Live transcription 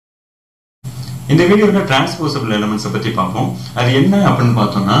இந்த வீடியோல transposable elements பத்தி பார்ப்போம். அது என்ன அப்படினு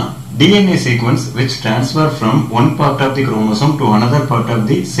பார்த்தோம்னா DNA sequence which transfer from one part of the chromosome to another part of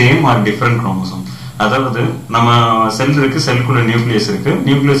the same or different chromosome. அதாவது நம்ம செல் இருக்கு, செல்குள்ள நியூக்ளியஸ் இருக்கு,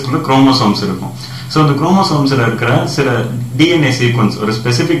 நியூக்ளியஸ்க்குள்ள குரோமோசோம்ஸ் இருக்கும். சோ அந்த குரோமோசோம்ஸ்ல இருக்கிற சில DNA சீக்வென்ஸ், ஒரு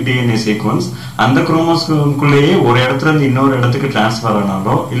ஸ்பெசிபிக் DNA சீக்வென்ஸ் அந்த குரோமோசோம்குள்ளேயே ஒரு இடத்துல இருந்து இன்னொரு இடத்துக்கு டிரான்ஸ்ஃபர்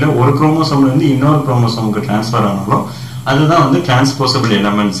ஆனாலோ இல்ல ஒரு குரோமோசோம்ல இருந்து இன்னொரு குரோமோசோமுக்கு டிரான்ஸ்ஃபர் ஆனாலோ அதுதான் வந்து டிரான்ஸ்போசபிள்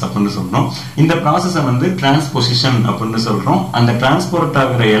எலமெண்ட்ஸ் அப்படின்னு சொல்றோம். இந்த ப்ராசஸை வந்து டிரான்ஸ்போசிஷன் அப்படின்னு சொல்றோம். அந்த டிரான்ஸ்போர்ட்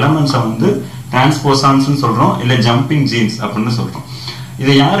ஆகிற எலமெண்ட்ஸை வந்து டிரான்ஸ்போசான்ஸ் சொல்றோம், இல்ல ஜம்பிங் ஜீன்ஸ் அப்படின்னு சொல்றோம்.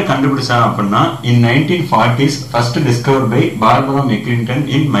 இதை யாரு கண்டுபிடிச்சா அப்படின்னா இன் 1940s first discover by Barbara மெக்லிங்டன்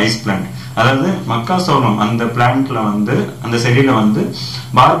in mice plant. அதாவது மக்காசோளம் அந்த பிளான்ட்ல வந்து அந்த செடியில வந்து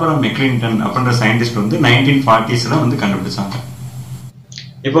பார்பரா மெக்லிங்டன் அப்படின்ற சயின்டிஸ்ட் வந்து 1940sல வந்து கண்டுபிடிச்சாங்க.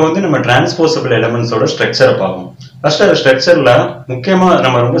 இப்போ வந்து நம்ம டிரான்ஸ்போசபிள் எலமெண்ட்ஸோட ஸ்ட்ரக்சரை பார்ப்போம். ஃபர்ஸ்ட் அந்த ஸ்ட்ரக்சர்ல முக்கியமா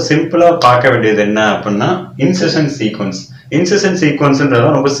நம்ம ரொம்ப சிம்பிளா பார்க்க வேண்டியது என்ன அப்படின்னா இன்செஷன் சீக்வன்ஸ். இன்செஷன் சீக்வன்ஸ்ன்றது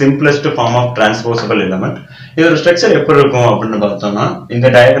ரொம்ப simplest form of transposable element. இதோட ஸ்ட்ரக்சர் எப்படி இருக்கும் அப்படின்னு பார்த்தோம்னா இந்த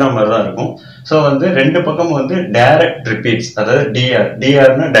டயக்ராம் மாதிரி தான் இருக்கும். ஸோ வந்து ரெண்டு பக்கம் வந்து டைரக்ட் ரிப்பீட்ஸ், அதாவது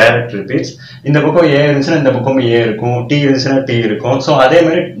டிஆர்னா டைரக்ட் ரிப்பீட்ஸ். இந்த பக்கம் ஏ இருந்துச்சுன்னா இந்த பக்கம் ஏ இருக்கும், டி இருந்துச்சுன்னா டி இருக்கும். ஸோ அதே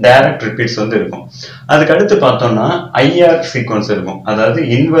மாதிரி டைரக்ட் ரிப்பீட்ஸ் வந்து இருக்கும். அதுக்கு அடுத்து பார்த்தோம்னா ஐஆர் சீக்வன்ஸ் இருக்கும், அதாவது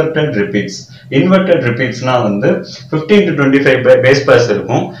இன்வெர்டட் ரிப்பீட்ஸ். இன்வெர்டட் ரிப்பீட்ஸ்னா வந்து 15 to 25 பேஸ் பேர்ஸ்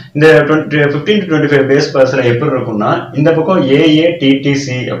இருக்கும். இந்த 15 to 25 பேஸ் பேர்ஸ்ல எப்படி இருக்கும்னா இந்த பக்கம் ஏஏ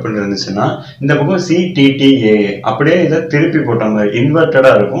டிடிசி அப்படின்னு இருந்துச்சுன்னா இந்த பக்கம் சிடிடிஏ அப்படியே இதை திருப்பி போட்ட மாதிரி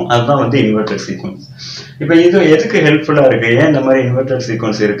இன்வெர்டடா இருக்கும். அதுதான் வந்து இன்வெர்டட் சீக்வன்ஸ். இப்ப இது எதுக்கு ஹெல்ப்ஃபுல்லா இருக்கு, ஏன் இந்த மாதிரி இன்வெர்டட்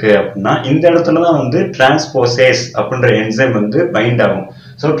சீக்வன்ஸ் இருக்கு அப்படின்னா இந்த இடத்துலதான் வந்து டிரான்ஸ்போசேஸ் அப்படின்ற என்சைம் வந்து பைண்ட் ஆகும்.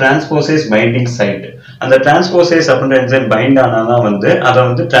 So டிரான்ஸ்போசேஸ் binding side. அந்த டிரான்ஸ்போசேஸ் அப்படின்ற என்சைம் பைண்ட் ஆனாதான் வந்து அதை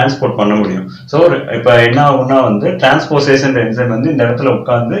வந்து டிரான்ஸ்போர்ட் பண்ண முடியும். ஸோ இப்ப என்ன ஆகும்னா வந்து டிரான்ஸ்போசேஸ் என்சைம் வந்து இந்த இடத்துல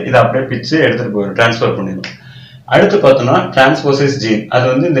உட்கார்ந்து இதை அப்படியே பிச்சு எடுத்துட்டு போயிடும், டிரான்ஸ்பர் பண்ணிடும். அடுத்து பார்த்தோம்னா டிரான்ஸ்போசேஸ் ஜீன். அது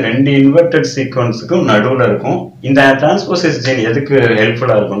வந்து இந்த ரெண்டு இன்வெர்டட் சீக்வன்ஸுக்கும் நடுவில் இருக்கும். இந்த டிரான்ஸ்போசேஸ் ஜீன் எதுக்கு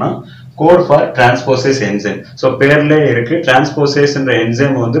ஹெல்ப்ஃபுல்லா இருக்கும்னா கோட் ஃபார் டிரான்ஸ்போசேஸ் என்சைம். ஸோ பேர்லேயே இருக்கு, டிரான்ஸ்போசேஸ் என்ற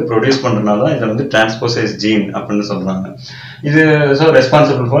என்சைம் வந்து ப்ரொடியூஸ் பண்றதுனால இதை வந்து டிரான்ஸ்போசேஸ் ஜீன் அப்படின்னு சொல்றாங்க. இது ஸோ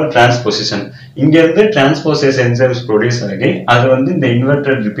ரெஸ்பான்சிபிள் ஃபார் டிரான்ஸ்போசிஷன். இங்க இருந்து டிரான்ஸ்போசேஸ் என்சைம்ஸ் ப்ரொடியூஸ் ஆகி அது வந்து இந்த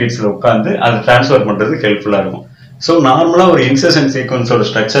இன்வெர்டட் ரிப்பீட்ஸ்ல உட்காந்து அதை டிரான்ஸ்ஃபர் பண்றதுக்கு ஹெல்ப்ஃபுல்லா இருக்கும். ஸோ நார்மலா ஒரு இன்செஷன் சீக்வன்ஸோட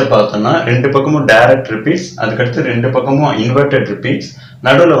ஸ்ட்ரக்சர் பார்த்தோம்னா ரெண்டு பக்கமும் டைரக்ட் ரிப்பீட்ஸ், அதுக்கடுத்து ரெண்டு பக்கமும் இன்வெர்டட் ரிப்பீட்ஸ்,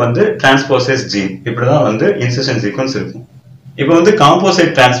 நடுவில் வந்து டிரான்ஸ்போசேஸ் ஜீன். இப்படிதான் வந்து இன்செஷன் சீக்வன்ஸ் இருக்கும். இப்போ வந்து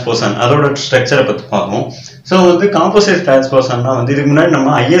காம்போசைட் டிரான்ஸ்போசன் அதோட ஸ்ட்ரக்சரை பத்தி பார்ப்போம். ஸோ வந்து காம்போசைட் டிரான்ஸ்போசன்னா வந்து இதுக்கு முன்னாடி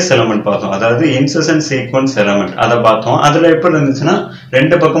நம்ம ஐஎஸ் எலமெண்ட் பார்த்தோம், அதாவது இன்செஷன் சீக்வன்ஸ் எலமெண்ட் அதை பார்த்தோம். அதுல எப்படி இருந்துச்சுன்னா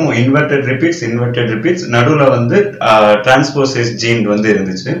ரெண்டு பக்கமும் இன்வெர்டட் ரிப்பீட்ஸ் நடுவில் வந்து டிரான்ஸ்போசேஸ் ஜீன் வந்து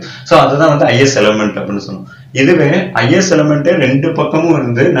இருந்துச்சு. ஸோ அதுதான் வந்து ஐஎஸ் எலமெண்ட் அப்படின்னு சொன்னோம். இதுவே ஐஎஸ் எலமெண்ட்டே ரெண்டு பக்கமும்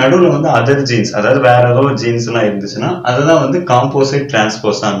இருந்து நடுவில் வந்து அதர் ஜீன்ஸ், அதாவது வேற ஏதோ ஜீன்ஸ் எல்லாம் இருந்துச்சுன்னா அதுதான் வந்து காம்போசைட்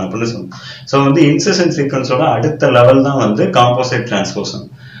டிரான்ஸ்போசன் அப்படின்னு சொன்னோம். ஸோ வந்து இன்செஷன் சீக்வன்ஸோட அடுத்த லெவல் தான் வந்து காம்போசைட் டிரான்ஸ்போசன்.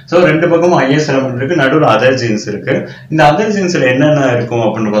 ஸோ ரெண்டு பக்கமும் ஐஎஸ் எலமெண்ட் இருக்கு, நடுவில் அதர் ஜீன்ஸ் இருக்கு. இந்த அதர் ஜீன்ஸ்ல என்னென்ன இருக்கும்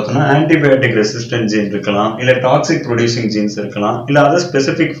அப்படின்னு பார்த்தோம்னா ஆன்டிபயோட்டிக் ரெசிஸ்டன்ட் ஜீன் இருக்கலாம், இல்ல டாக்ஸிக் ப்ரொடியூசிங் ஜீன்ஸ் இருக்கலாம், இல்ல அதர்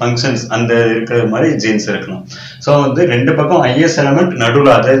ஸ்பெசிபிக் ஃபங்க்ஷன்ஸ் அந்த இருக்கிற மாதிரி ஜீன்ஸ் இருக்கலாம். ஸோ வந்து ரெண்டு பக்கம் ஐஎஸ் எலமெண்ட்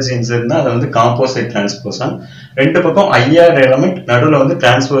நடுவில் அதர் ஜீன்ஸ் இருந்தா அது வந்து காம்போசைட் டிரான்ஸ்போசன். ரெண்டு பக்கம் ஐஆர் எலமெண்ட் நடுவில் வந்து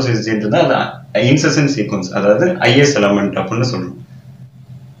டிரான்ஸ்போசேஸ் ஜீன் இருந்தா அது இன்செஷன் சீக்வன்ஸ், அதாவது ஐஎஸ் எலமெண்ட் அப்படின்னு சொல்றோம்.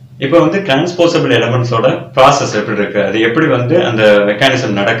 இப்போ வந்து டிரான்ஸ்போசபிள் எலமெண்ட்ஸோட ப்ராசஸ் எப்படி இருக்கு, அது எப்படி வந்து அந்த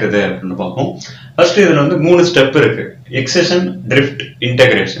மெக்கானிசம் நடக்குது அப்படின்னு பார்ப்போம். ஃபர்ஸ்ட் இதுல வந்து 3 ஸ்டெப் இருக்கு: எக்ஸெஷன், ட்ரிஃப்ட்,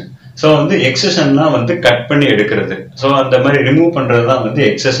 இன்டகிரேஷன். ஸோ வந்து எக்ஸெஷன்னா வந்து கட் பண்ணி எடுக்கிறது. ஸோ அந்த மாதிரி ரிமூவ் பண்றது தான் வந்து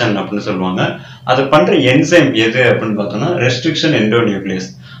எக்ஸெஷன் அப்படின்னு சொல்லுவாங்க. அதை பண்ற என்சைம் எது அப்படின்னு பார்த்தோம்னா ரெஸ்ட்ரிக்ஷன் எண்டோநியூக்ளியஸ்.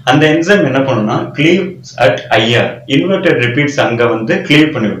 அந்த என்சைம் என்ன பண்ணும்னா cleave at IR, inverted repeats அங்க வந்து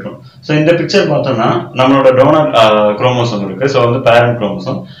கிளீவ் பண்ணி விட்டுரும். ஸோ இந்த பிக்சர் பார்த்தோம்னா நம்மளோட டோனர் குரோமோசோம் இருக்கு, ஸோ வந்து பேரண்ட்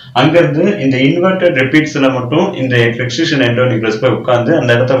குரோமோசோம். அங்கிருந்து இந்த இன்வெர்டட் ரிப்பீட்ஸ்ல மட்டும் இந்த ரெஸ்ட்ரிக்ஷன் எண்டோநியூக்ளியஸ் போய் உட்கார்ந்து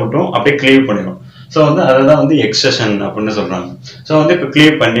அந்த இடத்த மட்டும் அப்படியே கிளீவ் பண்ணிடும். ஸோ வந்து அதுதான் வந்து எக்ஸெஷன் அப்படின்னு சொல்றாங்க. ஸோ வந்து இப்போ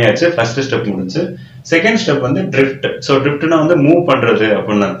கிளியர் பண்ணியாச்சு, ஃபர்ஸ்ட் ஸ்டெப் முடிஞ்சு. செகண்ட் ஸ்டெப் வந்து ட்ரிஃப்ட். ஸோ ட்ரிஃப்ட்னா வந்து மூவ் பண்றது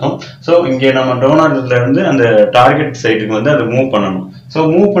அப்படின்னு அர்த்தம். ஸோ இங்கே நம்ம டோனர்ல இருந்து அந்த டார்கெட் சைட்டுக்கு வந்து அதை மூவ் பண்ணணும். ஸோ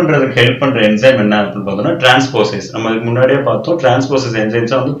மூவ் பண்றதுக்கு ஹெல்ப் பண்ற என்சைம் என்ன அப்படின்னு பார்த்தோம்னா டிரான்ஸ்போசேஸ். நம்ம இதுக்கு முன்னாடியே பார்த்தோம், டிரான்ஸ்போசேஸ்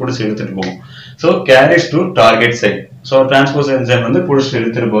என்சைம்ஸை வந்து பிடிச்சி இழுத்துட்டு போகும். So carries to target side. So டிரான்ஸ்போசேஸ் enzyme வந்து பிடிச்சி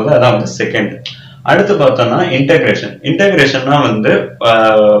இழுத்துட்டு போகுது, அதான் வந்து செகண்ட். அடுத்து பார்த்தோம்னா இன்டகிரேஷன். இன்டகிரேஷன்னா வந்து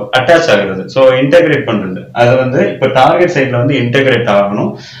அட்டாச் ஆகுறது, ஸோ இன்டகிரேட் பண்றது. அது வந்து இப்போ டார்கெட் சைட்ல வந்து இன்டகிரேட்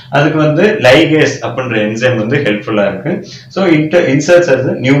ஆகணும். அதுக்கு வந்து லைகேஸ் அப்படின்ற என்சைம் வந்து ஹெல்ப்ஃபுல்லா இருக்கு. ஸோ இன்சர்ட்ஸ்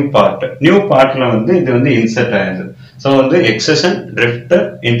அது நியூ பார்ட்ல வந்து இது வந்து இன்சர்ட் ஆகுது. ஸோ வந்து எக்ஸெஷன், ட்ரிஃப்ட்,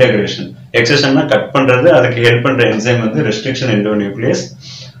 இன்டகிரேஷன். எக்ஸெஷன்னா கட் பண்றது, அதுக்கு ஹெல்ப் பண்ற என்சைம் வந்து ரெஸ்ட்ரிக்ஷன் எண்டோநியூக்ளியஸ்.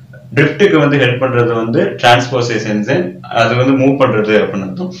 ட்ரிஃப்ட்டுக்கு வந்து ஹெல்ப் பண்றது வந்து டிரான்ஸ்போசேஸ் என்சைம், அது வந்து மூவ் பண்றது அப்படின்னு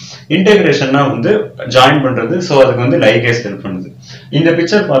அர்த்தம். இன்டெகிரேஷன்னா வந்து ஜாயின் பண்றது, ஸோ அதுக்கு வந்து லைகேஸ் ஹெல்ப் பண்ணுது. இந்த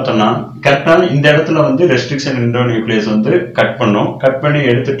பிக்சர் பார்த்தோம்னா கரெக்டா இந்த இடத்துல வந்து ரெஸ்ட்ரிக்ஷன் எண்டோநியூக்ளியஸ் வந்து கட் பண்ணி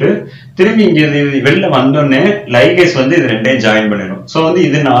எடுத்துட்டு திரும்பி இங்க வெளில வந்தோடனே லைகேஸ் வந்து இது ரெண்டையும் ஜாயின் பண்ணிடும். ஸோ வந்து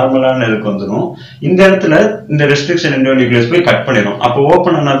இது நார்மலான இதுக்கு வந்துடும். இந்த இடத்துல இந்த ரெஸ்ட்ரிக்ஷன் எண்டோநியூக்ளியஸ் போய் கட் பண்ணிடும். அப்போ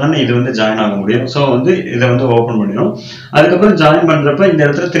ஓப்பன் ஆனா தானே இது வந்து ஜாயின் ஆக முடியும். ஸோ வந்து இதை வந்து ஓப்பன் பண்ணிடும். அதுக்கப்புறம் ஜாயின் பண்றப்ப இந்த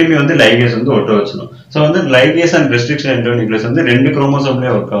இடத்துல திரும்பி வந்து லைகேஸ் வந்து ஒட்ட வச்சிடும். ஸோ வந்து லைகேஸ் அண்ட் ரெஸ்ட்ரிக்ஷன் எண்டோநியூக்ளியஸ் வந்து 2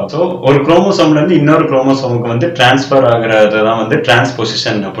 குரோமோசோம்லயே ஒர்க் ஆகும். ஸோ ஒரு குரோமோசோம்ல இருந்து இன்னொரு குரோமோசோமுக்கு வந்து டிரான்ஸ்பர் ஆகிறதான் வந்து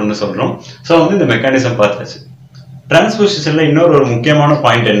டிரான்ஸ்பொசிஷன் அப்படின்னு சொல்றோம். ஸோ வந்து இந்த மெக்கானிசம் பார்த்தாச்சு. டிரான்ஸ்போசிஷன்ல இன்னொரு முக்கியமான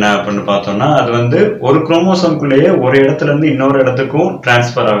பாயிண்ட் என்ன அப்படின்னு பார்த்தோம்னா, அது வந்து ஒரு குரோமோசோம்குள்ளேயே ஒரு இடத்துல இருந்து இன்னொரு இடத்துக்கும்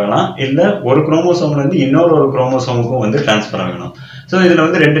டிரான்ஸ்பர் ஆகலாம், இல்ல ஒரு குரோமோசோம்ல இருந்து இன்னொரு குரோமோசோமுக்கும் வந்து டிரான்ஸ்பர் ஆகலாம். ஸோ இதுல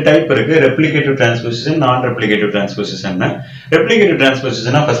வந்து 2 டைப் இருக்கு, ரெப்ளிகேட்டிவ் டிரான்ஸ்போசிஷன், நான் ரெப்ளிகேட்டிவ் டிரான்ஸ்போசிஷன். ரெப்ளிகேட்டிவ்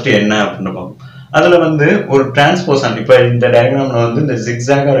டிரான்ஸ்போசிஷனா ஃபர்ஸ்ட் என்ன அப்படின்னு பார்ப்போம். அதுல வந்து ஒரு டிரான்ஸ்போசான், இப்ப இந்த டயக்ராம்ல வந்து இந்த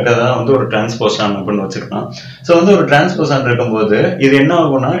ஜிக்ஸாகா இருக்கிறதா வந்து ஒரு டிரான்ஸ்போசான் அப்படின்னு வச்சுக்கலாம். ஸோ வந்து ஒரு டிரான்ஸ்போசான் இருக்கும்போது இது என்ன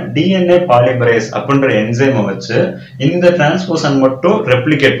ஆகும்னா டிஎன்ஏ பாலிமரேஸ் அப்படின்ற என்சைமை வச்சு இந்த டிரான்ஸ்போசான் மட்டும்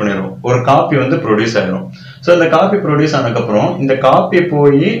ரெப்ளிகேட் பண்ணிடும், ஒரு காப்பி வந்து ப்ரொடியூஸ் ஆயிடும். ஸோ இந்த காப்பி ப்ரொடியூஸ் ஆனதுக்கப்புறம் இந்த காப்பி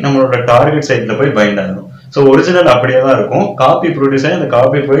போய் நம்மளோட டார்கெட் சைட்ல போய் பைண்ட் ஆகிடும். ஸோ ஒரிஜினல் அப்படியே தான் இருக்கும், காப்பி ப்ரொடியூஸ் ஆகி அந்த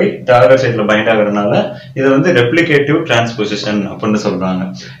காப்பி போய் டார்கெட் சைட்ல பைண்ட் ஆகுறதுனால இதை வந்து ரெப்ளிகேட்டிவ் டிரான்ஸ்போசிஷன் அப்படின்னு சொல்றாங்க.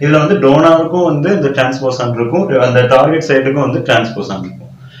 இதுல வந்து டோனாருக்கும் வந்து இந்த டிரான்ஸ்போசான் இருக்கும், அந்த டார்கெட் சைடுக்கும் வந்து டிரான்ஸ்போசான்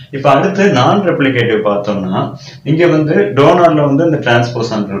இருக்கும். இப்ப அடுத்து நான் ரெப்ளிகேட்டிவ் பார்த்தோம்னா, இங்க வந்து டோனர்ல வந்து இந்த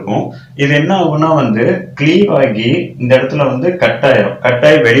டிரான்ஸ்போசான் இருக்கும். இது என்ன ஆகும்னா வந்து கிளீவ் ஆகி இந்த இடத்துல வந்து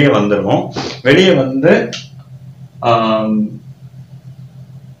கட்டாயி வெளியே வந்துடும். வெளியே வந்து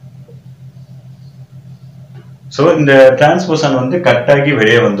ஸோ இந்த டிரான்ஸ்போசான் வந்து கட் ஆகி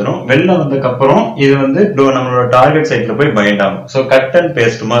வெளியே வந்துடும். வெளில வந்ததுக்கு அப்புறம் இது வந்து நம்மளோட டார்கெட் சைட்ல போய் பைண்ட் ஆகும். ஸோ கட் அண்ட்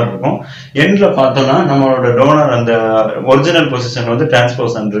பேஸ்ட் மாதிரி இருக்கும். எண்ட்ல பார்த்தோம்னா நம்மளோட டோனர் அந்த ஒரிஜினல் பொசிஷன் வந்து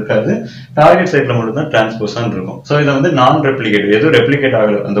டிரான்ஸ்போசான் இருக்காது, டார்கெட் சைட்ல மட்டும் தான் டிரான்ஸ்போசான் இருக்கும். ஸோ இதை வந்து நான் ரெப்ளிகேட்டிவ், எதுவும் ரெப்ளிகேட்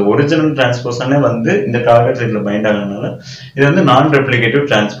ஆகல, அந்த ஒரிஜினல் டிரான்ஸ்போசானே வந்து இந்த டார்கெட் சைட்ல பைண்ட் ஆகிறதுனால இது வந்து நான் ரெப்ளிகேட்டிவ்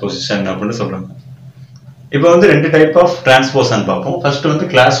டிரான்ஸ்போசிஷன் அப்படின்னு சொல்றாங்க. இப்போ வந்து 2 டைப் ஆஃப் டிரான்ஸ்போசான் பார்ப்போம். ஃபர்ஸ்ட் வந்து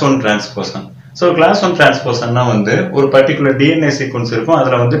கிளாஸ் 1 டிரான்ஸ்போசான். ஸோ கிளாஸ் 1 டிரான்ஸ்போசான்னா வந்து ஒரு பர்டிகுலர் டிஎன்ஏ சீக்வன்ஸ் இருக்கும்,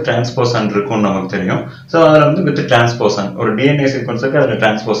 அதுல வந்து டிரான்ஸ்போசான் இருக்கும்னு நமக்கு தெரியும். ஸோ அதுல வந்து வித் டிரான்ஸ்போசான் ஒரு டிஎன்ஏ சீக்வன்ஸ் இருக்கு, அதுல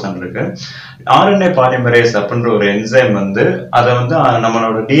டிரான்ஸ்போசான் இருக்கு. ஆர்என்ஏ பாலிமரேஸ் அப்படின்ற ஒரு என்சைம் வந்து அதை வந்து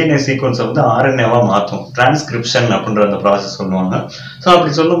நம்மளோட டிஎன்ஏ சீக்வன்ஸை வந்து ஆர்என்ஏவா மாற்றும், டிரான்ஸ்கிரிப்ஷன் அப்படின்ற அந்த ப்ராசஸ் சொல்லுவாங்க. ஸோ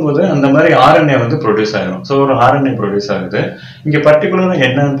அப்படி சொல்லும்போது அந்த மாதிரி ஆர்என்ஏ வந்து ப்ரொடியூஸ் ஆயிடும். ஸோ ஒரு ஆர்என்ஏ ப்ரொடியூஸ் ஆகுது. இங்க பர்டிகுலரா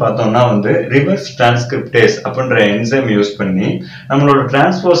என்னன்னு பார்த்தோம்னா வந்து ரிவர்ஸ் டிரான்ஸ்கிரிப்டேஸ் அப்படின்ற என்சைம் யூஸ் பண்ணி நம்மளோட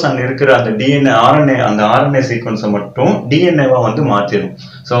டிரான்ஸ்போசான் இருக்கிற அந்த டிஎன்ஏ ஆர்என்ஏ சீக்வன்ஸை மட்டும் டிஎன்ஏவா வந்து மாத்திடும்.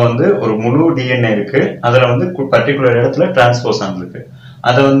 ஸோ வந்து ஒரு முழு டிஎன்ஏ இருக்கு, அதுல வந்து பர்டிகுலர் இடத்துல டிரான்ஸ்போசான் இருக்கு,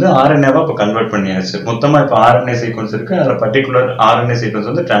 அதை வந்து ஆர்என்ஏவா இப்போ கன்வெர்ட் பண்ணியாச்சு. மொத்தமா இப்போ ஆர்என்ஏ சீக்வன்ஸ் இருக்கு, அதுல பர்டிகுலர் ஆர்என்ஏ சீக்வன்ஸ்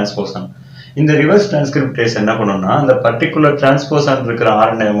வந்து டிரான்ஸ்போசான். இந்த ரிவர்ஸ் டிரான்ஸ்கிரிப்டேஸ் என்ன பண்ணும்னா அந்த பர்டிகுலர் டிரான்ஸ்போசான் இருக்கிற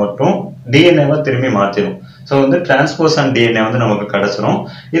ஆர்என்ஏ மட்டும் டிஎன்ஏவா திரும்பி மாத்திடும். ஸோ வந்து டிரான்ஸ்போசான் டிஎன்ஏ வந்து நமக்கு கிடைச்சிரும்.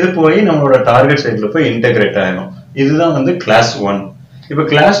 இது போய் நம்மளோட டார்கெட் சைட்ல போய் இன்டெகிரேட் ஆயிடும். இதுதான் வந்து கிளாஸ் 1. இப்போ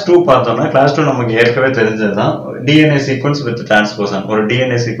கிளாஸ் 2 பார்த்தோம்னா, கிளாஸ் 2 நமக்கு ஏற்கனவே தெரிஞ்சதுதான், டிஎன்ஏ சீக்வன்ஸ் வித் டிரான்ஸ்போசான். ஒரு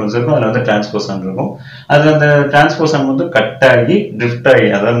டிஎன்ஏ சீக்வன்ஸ் இருக்கும், அதுல வந்து டிரான்ஸ்போசான் இருக்கும். அது அந்த டிரான்ஸ்போசான் வந்து கட் ஆகி ட்ரிஃப்ட் ஆகி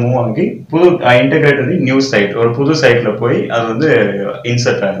அதாவது மூவ் ஆகி புது இன்டெகிரேட்டட் நியூ சைட், ஒரு புது சைட்ல போய் அது வந்து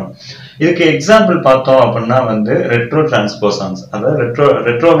இன்சர்ட் ஆகிடும். இதுக்கு எக்ஸாம்பிள் பார்த்தோம் அப்படின்னா வந்து ரெட்ரோ டிரான்ஸ்போசான்ஸ், அதாவது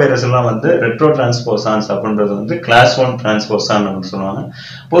ரெட்ரோ வைரஸ் எல்லாம் வந்து ரெட்ரோ டிரான்ஸ்போசான்ஸ் அப்படின்றது வந்து கிளாஸ் 1 டிரான்ஸ்போசான் அப்படின்னு சொல்லுவாங்க.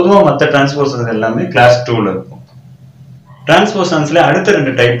 பொதுவாக மற்ற டிரான்ஸ்போசான்ஸ் எல்லாமே கிளாஸ் 2ல இருக்கும். டிரான்ஸ்போசான்ஸ்ல அடுத்த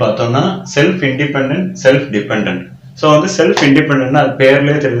 2 டைப் பார்த்தோம்னா self independent, self dependent. So வந்து செல்ஃப் இண்டிபெண்டன்ட்னா அது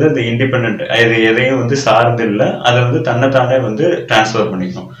பேர்லயே தெரியுது, அது இண்டிபெண்டன்ட், அது எதையும் வந்து சார்ந்து இல்லை, அதை வந்து தன்னைத்தானே வந்து டிரான்ஸ்ஃபர்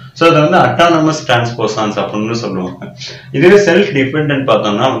பண்ணிக்கணும். ஸோ அதை வந்து அட்டானமஸ் டிரான்ஸ்போசான்ஸ் அப்படின்னு சொல்லுவாங்க. இதுவே செல்ஃப் டிபெண்டன்ட்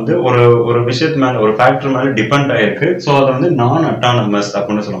பார்த்தோம்னா வந்து ஒரு விஷயத்து மேல, ஒரு ஃபேக்டர் மேல டிபெண்ட் ஆயிருக்கு. ஸோ அதை வந்து நான் அட்டானமஸ்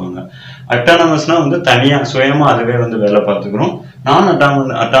அப்படின்னு சொல்லுவாங்க. அட்டானமஸ்னா வந்து தனியா சுயமா அதுவே வந்து வேலை பார்த்துக்கிறோம். நான்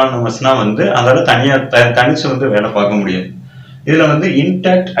அட்டானமஸ்னா வந்து அதால தனிச்சு வந்து வேலை பார்க்க முடியாது. இதுல வந்து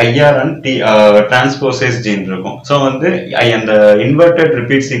இன்டாக்ட் ஐஆர் அண்ட் டிரான்ஸ்போசேஸ் ஜீன் இருக்கும். ஸோ வந்து அந்த இன்வெர்டட்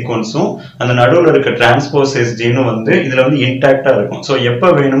ரிப்பீட் சீக்வன்ஸும் அந்த நடுவில் இருக்க டிரான்ஸ்போசேஸ் ஜீனும் வந்து இதுல வந்து இன்டாக்டா இருக்கும். ஸோ எப்போ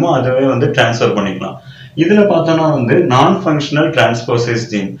வேணுமோ அதுவே வந்து டிரான்ஸ்ஃபர் பண்ணிக்கலாம். இதுல பார்த்தோம்னா வந்து நான் ஃபங்க்ஷனல் டிரான்ஸ்போசேஸ்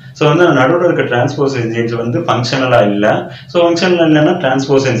ஜீன். ஸோ வந்து நடுவில் இருக்க டிரான்ஸ்போசேஸ் ஜீன்ஸ் வந்து ஃபங்க்ஷனலா இல்லை. ஸோ ஃபங்க்ஷனல் இல்லைன்னா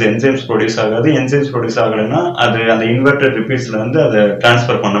டிரான்ஸ்போசன்ஸ் என்சைம்ஸ் ப்ரொடியூஸ் ஆகாது. என்சைம்ஸ் ப்ரொடியூஸ் ஆகலைன்னா அது அந்த இன்வெர்டட் ரிப்பீட்ஸ்ல வந்து அதை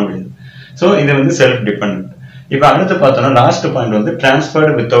டிரான்ஸ்ஃபர் பண்ண முடியாது. ஸோ இது வந்து செல்ஃப் டிபெண்ட். இப்ப அடுத்து பார்த்தோம்னா லாஸ்ட் பாயிண்ட் வந்து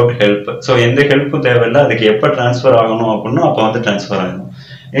டிரான்ஸ்ஃபர்டு வித்தவுட் ஹெல்ப். ஸோ எந்த ஹெல்ப்பும் தேவையில்லை, அதுக்கு எப்போ டிரான்ஸ்ஃபர் ஆகணும் அப்படின்னா அப்போ வந்து டிரான்ஸ்ஃபர் ஆகணும்.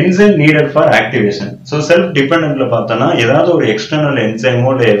 enzyme needed for activation. So self dependentல பார்த்தோம்னா ஏதாவது ஒரு எக்ஸ்டர்னல் என்சைமோ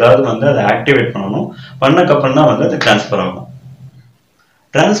இல்ல ஏதாவது வந்து அதை ஆக்டிவேட் பண்ணணும், பண்ணக்கப்புறம் தான் வந்து அது டிரான்ஸ்ஃபர் ஆகும்.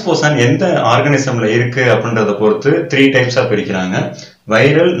 டிரான்ஸ்போசன் எந்த ஆர்கானிசம்ல இருக்கு அப்படின்றத பொறுத்து 3 டைப்ஸா பிரிக்கிறாங்க.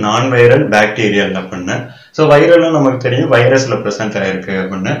 வைரல், நான் வைரல், பாக்டீரியல் அப்படின்னு. ஸோ வைரலும் நமக்கு தெரியும் வைரஸ்ல பிரசன்ட் ஆயிருக்கு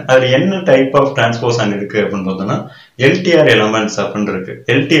அப்படின்னு. அதுல என்ன டைப் ஆஃப் டிரான்ஸ்போசன் இருக்கு அப்படின்னு பார்த்தோம்னா LTR எலமெண்ட்ஸ் அப்படின்னு இருக்கு.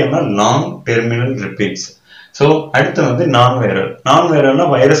 LTRனா லாங் டெர்மினல் ரிப்பீட்ஸ். ஸோ அடுத்து வந்து நான் வைரல்னா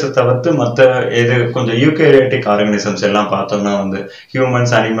வைரஸை தவிர்த்து மற்ற இது கொஞ்சம் யூகேரியாட்டிக் ஆர்கானிசம்ஸ் எல்லாம் பார்த்தோம்னா வந்து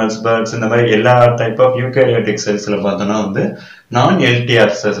ஹியூமன்ஸ், அனிமல்ஸ், பேர்ட்ஸ் இந்த மாதிரி எல்லா டைப் ஆஃப் யூகேரியாட்டிக் செல்ஸ்ல பார்த்தோம்னா வந்து non-LTR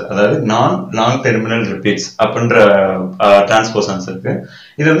அதாவது நான் லாங் டெர்மினல் ரிப்பீட்ஸ் அப்படின்ற டிரான்ஸ்போசன்ஸ் இருக்கு.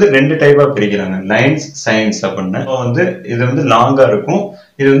 இது வந்து 2 டைப்பா பிரிக்கிறாங்க, லைன்ஸ், சைன்ஸ் அப்படின்னு. வந்து இது வந்து லாங்கா இருக்கும்,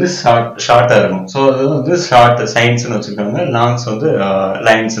 இது வந்து ஷார்ட்டா இருக்கும். ஸோ அது வந்து ஷார்ட் சைன்ஸ்னு வச்சிருக்காங்க, லாங்ஸ் வந்து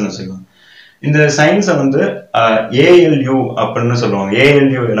லைன்ஸ்னு வச்சிருக்காங்க. இந்த சயின்ஸை வந்து ALU அப்படின்னு சொல்லுவாங்க,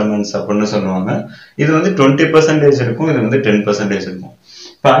 ALU எலமெண்ட்ஸ் அப்படின்னு சொல்லுவாங்க. இது வந்து 20% இருக்கும், இது வந்து 10% இருக்கும்.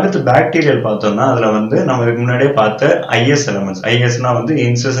 இப்போ அடுத்து பாக்டீரியல் பார்த்தோம்னா அதுல வந்து நம்ம இதுக்கு முன்னாடியே பார்த்த IS எலமெண்ட்ஸ், ISனா வந்து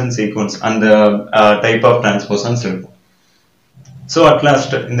இன்சர்ஷன் சீக்வன்ஸ், அந்த டைப் ஆஃப் டிரான்ஸ்போசன்ஸ் இருக்கும். ஸோ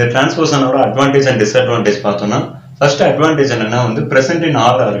அட்லாஸ்ட் இந்த டிரான்ஸ்போசனோட அட்வான்டேஜ் அண்ட் டிஸ்அட்வான்டேஜ் பார்த்தோம்னா ஃபர்ஸ்ட் அட்வான்டேஜ் என்னன்னா வந்து பிரசன்ட் இன்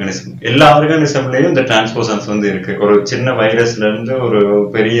ஆல் ஆர்கானிசம், எல்லா ஆர்கானிசம்லயும் இந்த டிரான்ஸ்போசன்ஸ் வந்து இருக்கு. ஒரு சின்ன வைரஸ்ல இருந்து ஒரு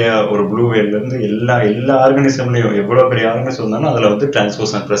பெரிய ஒரு ப்ளூ வேல்ல இருந்து எல்லா ஆர்கானிசம்லயும் எவ்வளவு பெரிய ஆர்கானிசம் இருந்தாலும் அதுல வந்து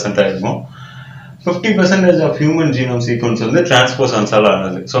டிரான்ஸ்போசன் பிரசன்ட் ஆயிருக்கும். 50% ஆஃப் ஹியூமன் ஜீனோம் சீக்வன்ஸ் வந்து டிரான்ஸ்போசன்ஸால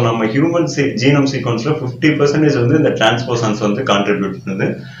ஆனது. ஸோ நம்ம ஹியூமன் ஜீனோம் சீக்வன்ஸ்ல 50% வந்து இந்த டிரான்ஸ்போசன்ஸ் வந்து கான்ட்ரிபியூட் பண்ணுது.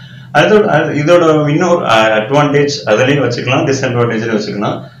 இதோட இன்னொரு அட்வான்டேஜ் அதுலயும் வச்சுக்கலாம், டிஸ்அட்வான்டேஜ்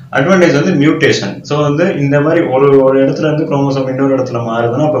வச்சுக்கலாம். அட்வான்டேஜ் வந்து மியூட்டேஷன். ஸோ வந்து இந்த மாதிரி ஒரு இடத்துல இருந்து குரோமோசோம் இன்னொரு இடத்துல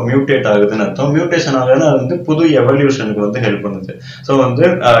மாறுதுன்னா அப்போ மியூட்டேட் ஆகுதுன்னு அர்த்தம். மியூட்டேஷன் ஆகுதுன்னா அது வந்து புது எவல்யூஷனுக்கு வந்து ஹெல்ப் பண்ணுது. ஸோ வந்து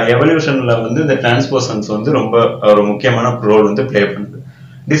எவல்யூஷன்ல வந்து இந்த டிரான்ஸ்போசன்ஸ் வந்து ரொம்ப ஒரு முக்கியமான ரோல் வந்து பிளே பண்ணுது.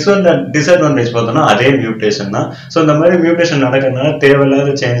 டிஸ்அட்வான்டேஜ் பார்த்தோம்னா அதே மியூட்டேஷன் தான். ஸோ இந்த மாதிரி மியூட்டேஷன் நடக்கிறதுனால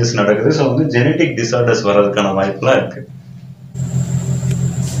தேவையில்லாத சேஞ்சஸ் நடக்குது. ஸோ வந்து ஜெனட்டிக் டிசார்டர்ஸ் வர்றதுக்கான வாய்ப்புலாம் இருக்கு.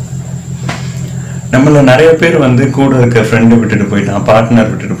 நம்மள நிறைய பேர் வந்து கூட இருக்க ஃப்ரெண்டு விட்டுட்டு போயிட்டான், பார்ட்னர்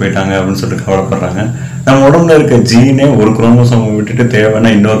விட்டுட்டு போயிட்டாங்க அப்படின்னு சொல்லிட்டு கவலைப்படுறாங்க. நம்ம உடம்புல இருக்க ஜீனே ஒரு குரோமோசோம் விட்டுட்டு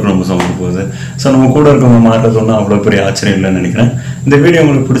தேவைன்னா இன்னொரு குரோமோசோம் போகுது. ஸோ நம்ம கூட இருக்கவங்க மாறுறது ஒன்றும் அவ்வளோ பெரிய ஆச்சரியம் இல்லைன்னு நினைக்கிறேன். இந்த வீடியோ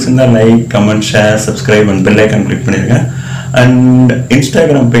உங்களுக்கு பிடிச்சிருந்தா like, comment, share, subscribe and bell icon click பண்ணிருங்க. அண்ட்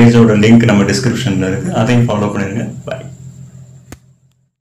இன்ஸ்டாகிராம் பேஜோட லிங்க் நம்ம டிஸ்கிரிப்ஷன்ல இருக்கு, அதையும் ஃபாலோ பண்ணிருங்க. பாய்.